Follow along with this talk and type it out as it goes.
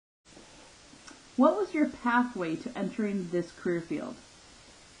What was your pathway to entering this career field?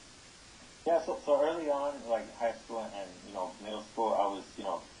 Yeah, so early on, like high school and middle school, I would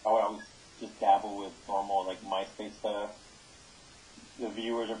always just dabble with normal like MySpace stuff. The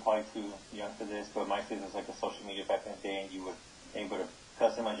viewers are probably too young for this, but MySpace was like a social media back in the day, and you would able to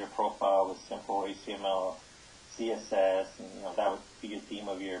customize your profile with simple HTML, CSS, and that would be your theme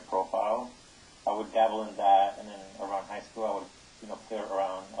of your profile. I would dabble in that, and then around high school, I would play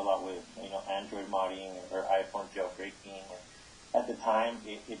around a lot with Android modding or iPhone jailbreaking. And at the time,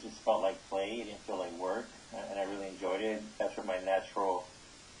 it just felt like play. It didn't feel like work, and I really enjoyed it. That's where my natural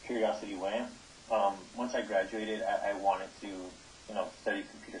curiosity went. Once I graduated, I wanted to study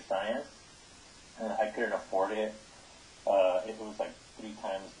computer science, and I couldn't afford it. It was like 3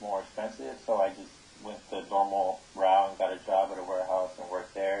 times more expensive, so I just went the normal route and got a job at a warehouse and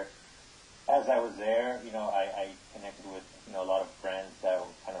worked there. As I was there, I connected with a lot of friends that were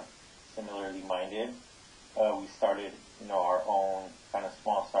kind of similarly minded. We started our own kind of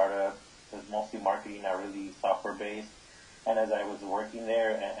small startup. It was mostly marketing, not really software based. And as I was working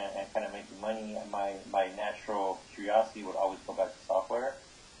there and kind of making money, my natural curiosity would always go back to software.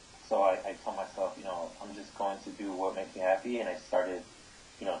 So I told myself, I'm just going to do what makes me happy, and I started,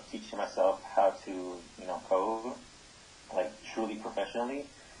 teaching myself how to, code, like truly professionally.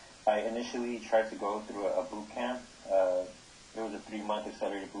 I initially tried to go through a boot camp. It was a 3-month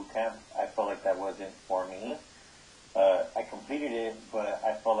accelerated boot camp. I felt like that wasn't for me. I completed it, but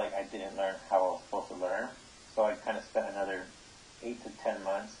I felt like I didn't learn how I was supposed to learn. So I kind of spent another 8 to 10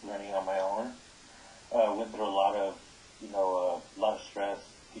 months learning on my own. Went through a lot of stress,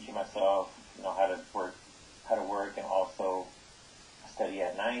 teaching myself, how to work, and also study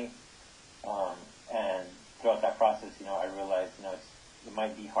at night. And throughout that process, I realized, it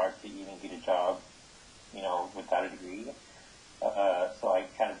might be hard to even get a job, without a degree. So I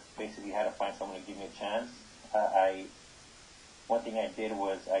kind of basically had to find someone to give me a chance. One thing I did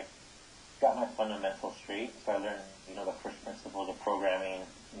was I got my fundamentals straight. So I learned, the first principles of programming,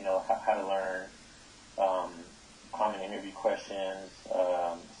 how to learn, common interview questions,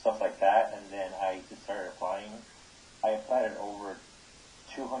 stuff like that. And then I just started applying. I applied at over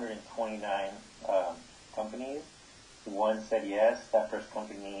 229 companies. One said yes. That first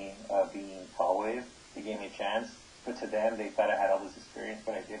company being Tallwave. They gave me a chance. But to them, they thought I had all this experience,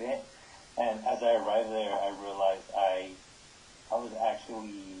 but I didn't. And as I arrived there, I realized I was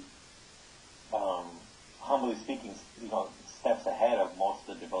actually, humbly speaking, steps ahead of most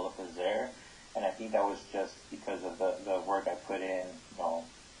of the developers there. And I think that was just because of the work I put in,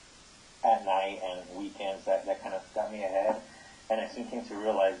 at night and weekends that kind of got me ahead. And I soon came to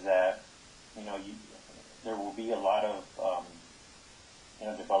realize that, there will be a lot of,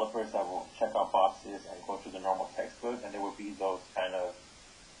 developers that will check out boxes and go through the normal textbook, and there will be those kind of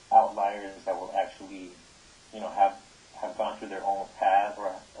outliers that will actually, have gone through their own path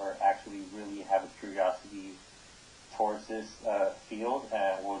or actually really have a curiosity towards this field,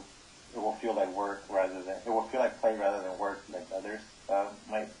 and it will feel like play rather than work, like others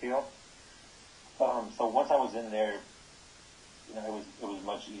might feel. So once I was in there, it was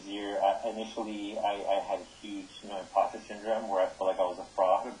much easier. Initially, I had a huge, imposter syndrome where I felt like I was a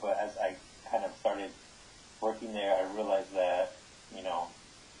fraud. But as I kind of started working there, I realized that,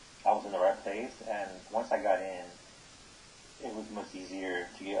 I was in the right place. And once I got in, it was much easier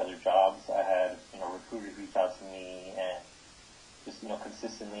to get other jobs. I had, recruiters reach out to me and just,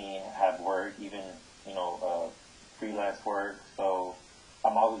 consistently have work, even, freelance work. So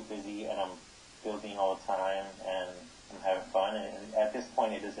I'm always busy and I'm building all the time and I'm having fun. And at this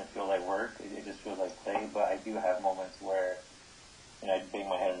point, it doesn't feel like work. It just feels like play. But I do have moments where, I bang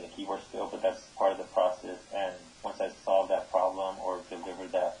my head on the keyboard still, but that's part of the process. And once I solve that problem or deliver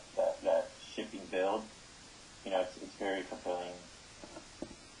that shipping build, it's very fulfilling.